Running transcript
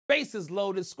bases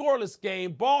loaded, scoreless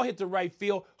game, ball hit to right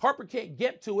field. Harper can't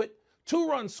get to it.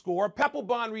 2-run score.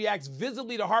 Papelbon reacts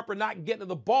visibly to Harper not getting to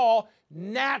the ball.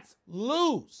 Nats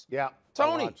lose. Yeah,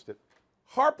 Tony, I watched it.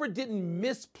 Harper didn't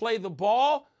misplay the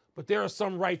ball, but there are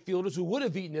some right fielders who would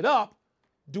have eaten it up.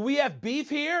 Do we have beef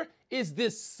here? Is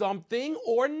this something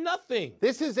or nothing?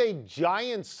 This is a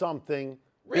giant something.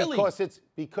 Really?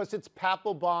 Because it's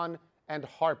Papelbon and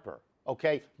Harper,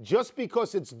 okay? Just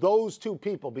because it's those two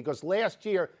people, because last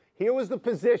year, here was the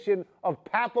position of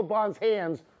Papelbon's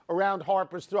hands around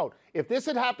Harper's throat. If this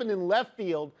had happened in left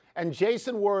field and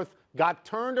Jason Worth got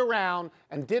turned around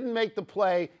and didn't make the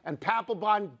play and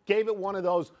Papelbon gave it one of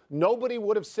those, nobody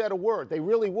would have said a word. They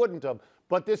really wouldn't have.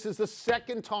 But this is the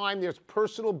second time there's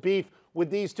personal beef with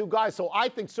these two guys. So I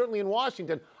think certainly in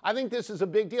Washington, I think this is a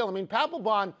big deal. I mean,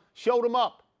 Papelbon showed him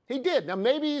up. He did. Now,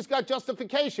 maybe he's got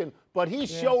justification, but he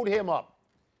showed him up.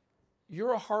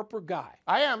 You're a Harper guy.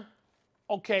 I am.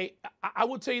 Okay, I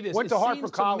will tell you this. Went to Harper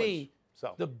College. To me,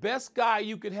 the best guy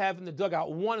you could have in the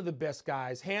dugout, one of the best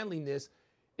guys handling this,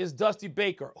 is Dusty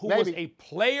Baker, who was a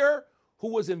player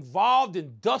who was involved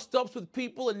in dust-ups with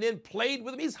people and then played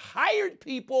with him. He's hired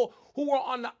people who were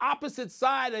on the opposite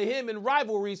side of him in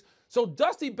rivalries. So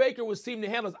Dusty Baker would seem to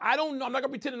handle this. I don't know. I'm not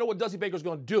going to pretend to know what Dusty Baker's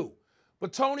going to do.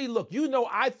 But, Tony, look, you know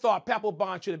I thought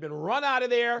Papelbon should have been run out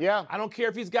of there. Yeah. I don't care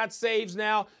if he's got saves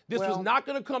now. This was not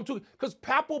going to come to – because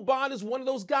Papelbon is one of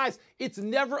those guys. It's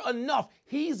never enough.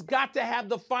 He's got to have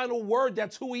the final word.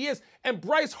 That's who he is. And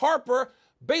Bryce Harper,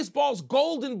 baseball's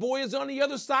golden boy, is on the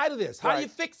other side of this. How do you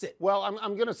fix it? Well,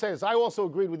 I'm going to say this. I also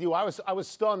agreed with you. I was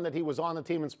stunned that he was on the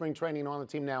team in spring training and on the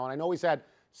team now. And I know he's had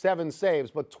 7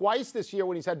 saves, but twice this year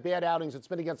when he's had bad outings, it's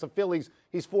been against the Phillies,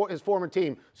 his former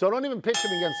team. So don't even pitch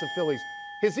him against the Phillies.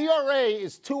 His ERA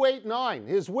is 2.89.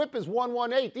 His WHIP is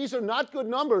 1.18. These are not good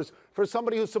numbers for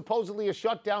somebody who's supposedly a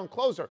shutdown closer.